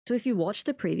So if you watched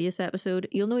the previous episode,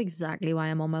 you'll know exactly why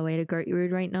I'm on my way to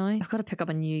Gertrude right now. I've got to pick up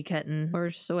a new kitten,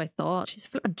 or so I thought. She's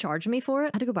flipping charging me for it.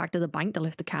 I had to go back to the bank to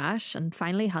lift the cash and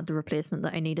finally had the replacement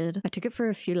that I needed. I took it for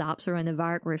a few laps around the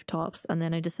Varric rooftops and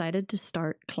then I decided to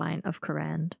start Client of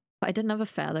Kourend. But I didn't have a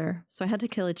feather, so I had to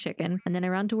kill a chicken, and then I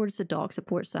ran towards the docks at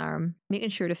Port Sarim, making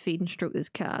sure to feed and stroke this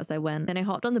cat as I went. Then I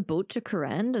hopped on the boat to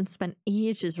Kourend and spent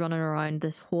ages running around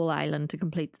this whole island to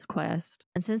complete the quest.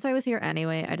 And since I was here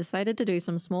anyway, I decided to do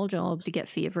some small jobs to get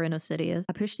favour in Osiris.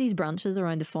 I pushed these branches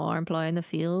around the farm, ploughing the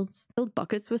fields, filled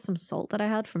buckets with some salt that I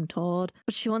had from Todd,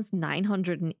 but she wants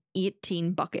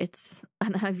 918 buckets,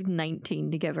 and I have 19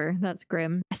 to give her. That's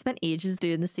grim. I spent ages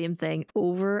doing the same thing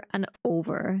over and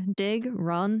over. Dig,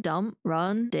 run, dump,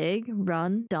 run, dig,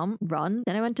 run, dump, run.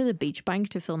 Then I went to the beach bank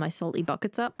to fill my salty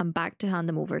buckets up and back to hand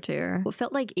them over to her. What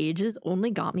felt like ages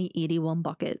only got me 81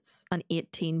 buckets and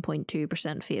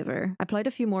 18.2% favour. I plowed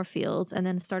a few more fields and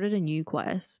then started a new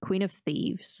quest, Queen of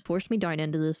Thieves. Forced me down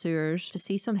into the sewers to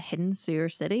see some hidden sewer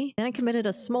city. Then I committed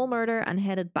a small murder and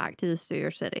headed back to the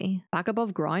sewer city. Back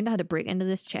above ground, I had to break into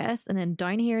this chest and then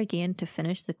down here again to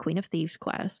finish the Queen of Thieves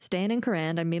quest. Staying in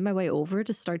Kourend, I made my way over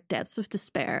to start Depths of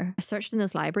Despair. I searched in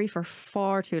this library for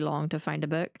far too long to find a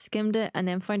book, skimmed it and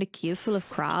then found a cave full of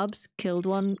crabs, killed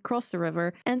one, crossed the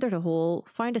river, entered a hole,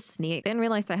 found a snake, then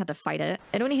realised I had to fight it.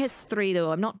 It only hits 3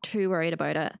 though, I'm not too worried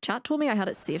about it. Chat told me I had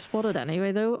it safe spotted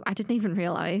anyway though, I didn't even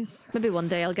realise. Maybe one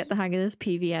day I'll get the hang of this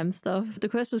PVM stuff. The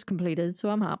quest was completed, so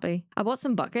I'm happy. I bought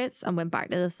some buckets and went back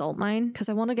to the salt mine because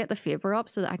I want to get the favour up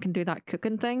so that I can do that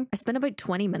cooking thing. I spent about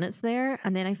 20 minutes there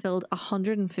and then I filled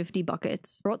 150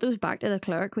 buckets. Brought those back to the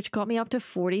clerk, which got me up to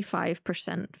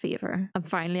 45% favour. And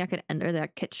finally I could enter their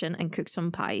kitchen and cook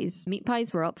some pies. Meat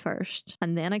pies were up first,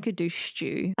 and then I could do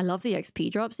stew. I love the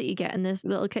XP drops that you get in this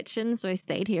little kitchen, so I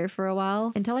stayed here for a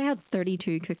while until I had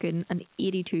 32 cooking and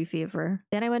 82 favour.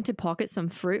 Then I went to pocket some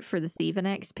fruit for the thieving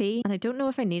XP, and I don't know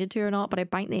if I needed to or not, but I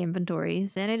banked the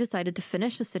inventories. Then I decided to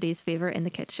finish the city's favour in the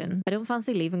kitchen. I don't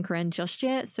fancy leaving Kourend just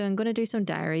yet, so I'm going to do some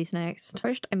diaries next.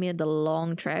 First, I made the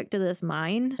long trek to this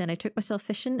mine. Then I took myself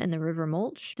fishing in the River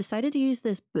Mulch. Decided to use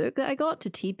this book that I got to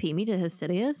TP me to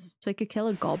Hciw, so I could kill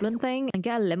a goblin thing and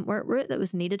get a limpwort root that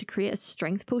was needed to create a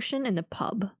strength potion in the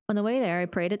pub. On the way there, I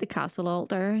prayed at the castle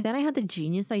altar. Then I had the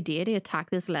genius idea to attack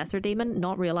this lesser demon,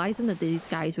 not realising that these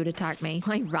guys would attack me.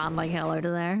 I ran like hell out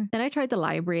of there. Then I tried the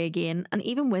library again, and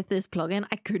even with this plugin,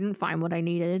 I couldn't find what I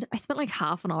needed. I spent like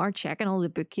half an hour checking all the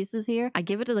bookcases here. I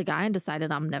gave it to the guy and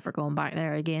decided I'm never going back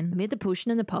there again. I made the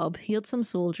potion in the pub, healed some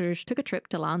soldiers, took a trip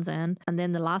to Land's End, and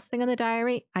then the last thing on the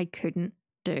diary, I couldn't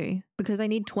do because I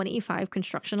need 25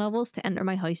 construction levels to enter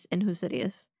my house in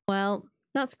Hciw. Well,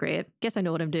 that's great. Guess I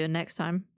know what I'm doing next time.